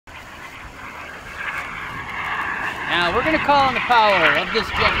Now we're going to call on the power of this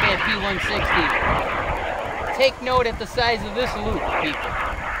Jetman P160. Take note at the size of this loop, people.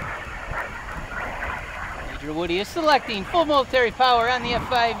 Major Woody is selecting full military power on the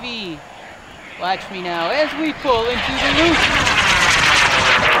F5E. Watch me now as we pull into the loop.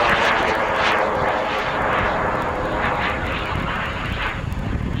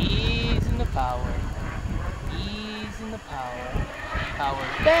 Easing the power. Easing the power. Power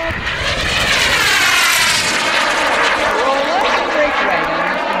back. Roll left, brake right on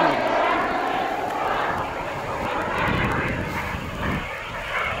this motor.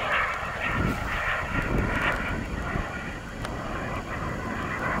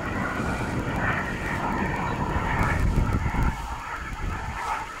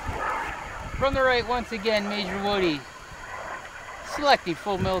 From the right, once again, Major Woody selecting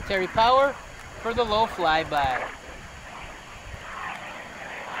full military power for the low flyby.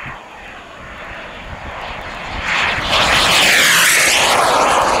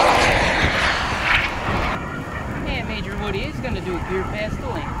 And Major Woody is going to do a gear pass to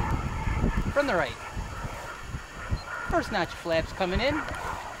landing. From the right. First notch of flaps coming in.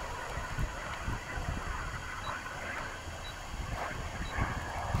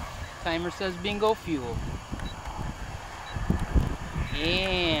 Timer says bingo fuel.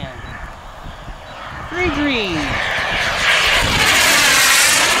 And 3 green.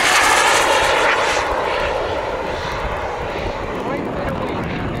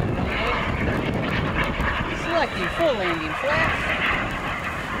 Selecting full landing flaps.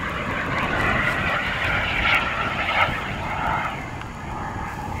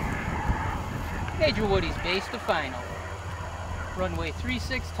 Major Woody's base to final. Runway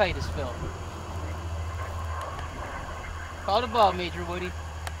 36, Titusville. Call the ball, Major Woody.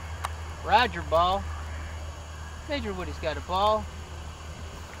 Roger, ball. Major Woody's got a ball.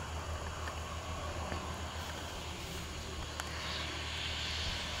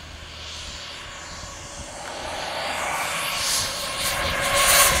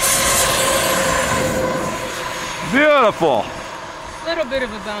 Beautiful. Little bit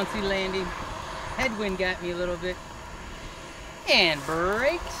of a bouncy landing. Headwind got me a little bit. And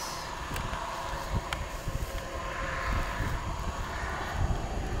brakes.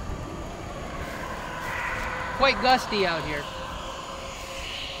 Quite gusty out here.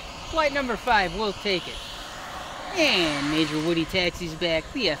 Flight number 5 will take it. And Major Woody taxis back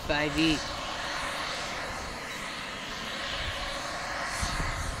the F5E.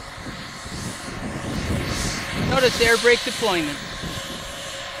 Notice air brake deployment.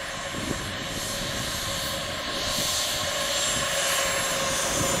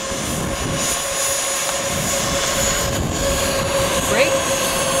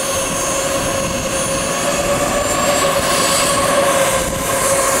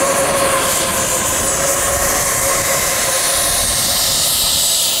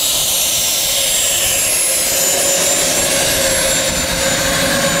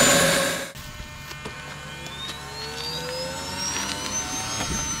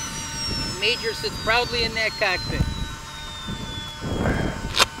 Major sits proudly in that cockpit.